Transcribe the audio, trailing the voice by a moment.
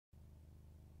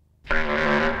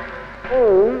We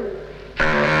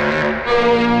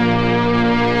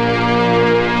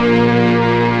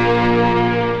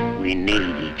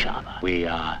need each other. We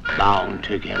are bound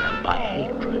together by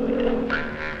hatred.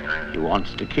 He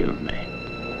wants to kill me.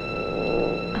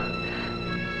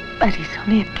 But he's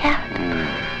only a cat.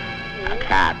 A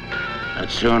cat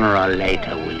that sooner or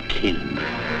later will kill me.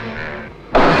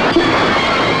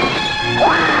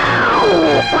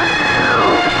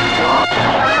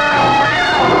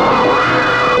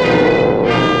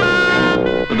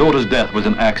 The daughter's death was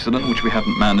an accident which we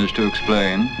haven't managed to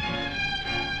explain.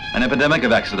 An epidemic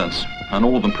of accidents, and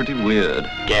all of them pretty weird.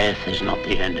 Death is not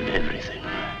the end of everything.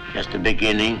 Just the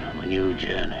beginning of a new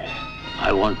journey.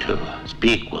 I want to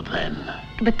speak with them.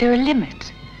 But there are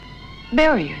limits.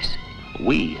 Barriers.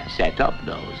 We set up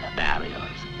those barriers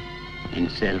in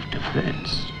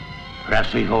self-defense.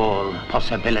 Perhaps we've all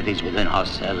possibilities within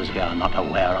ourselves we are not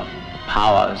aware of.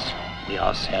 Powers we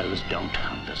ourselves don't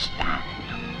understand.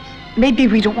 Maybe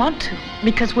we don't want to,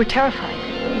 because we're terrified.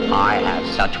 I have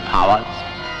such powers,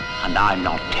 and I'm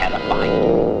not terrified.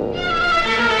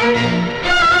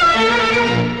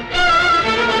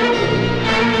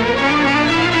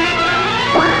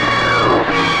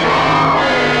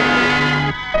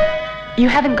 You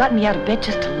haven't gotten me out of bed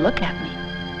just to look at me.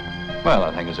 Well,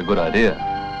 I think it's a good idea.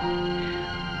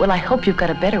 Well, I hope you've got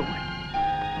a better one.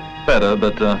 Better,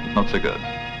 but not so good.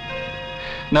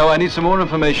 Now, I need some more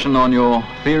information on your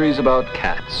theories about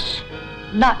cats.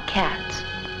 Not cats.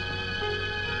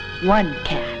 One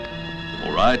cat.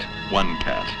 All right, one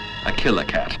cat. A killer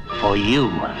cat. For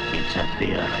you, it's a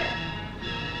theory.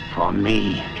 For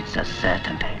me, it's a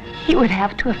certainty. He would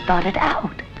have to have thought it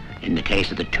out. In the case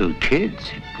of the two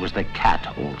kids, it was the cat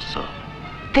also.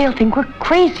 They'll think we're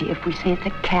crazy if we say it's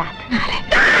a cat.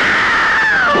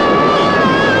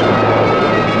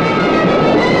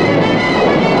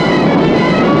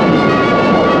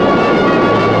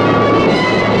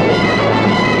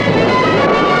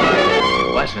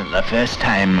 Wasn't the first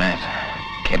time I've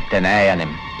kept an eye on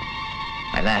him.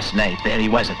 My last night, there he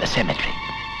was at the cemetery.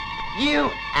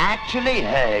 You actually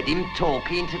heard him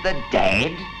talking to the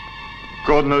dead?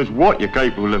 God knows what you're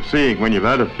capable of seeing when you've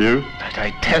had a few. But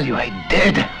I tell you, I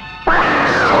did.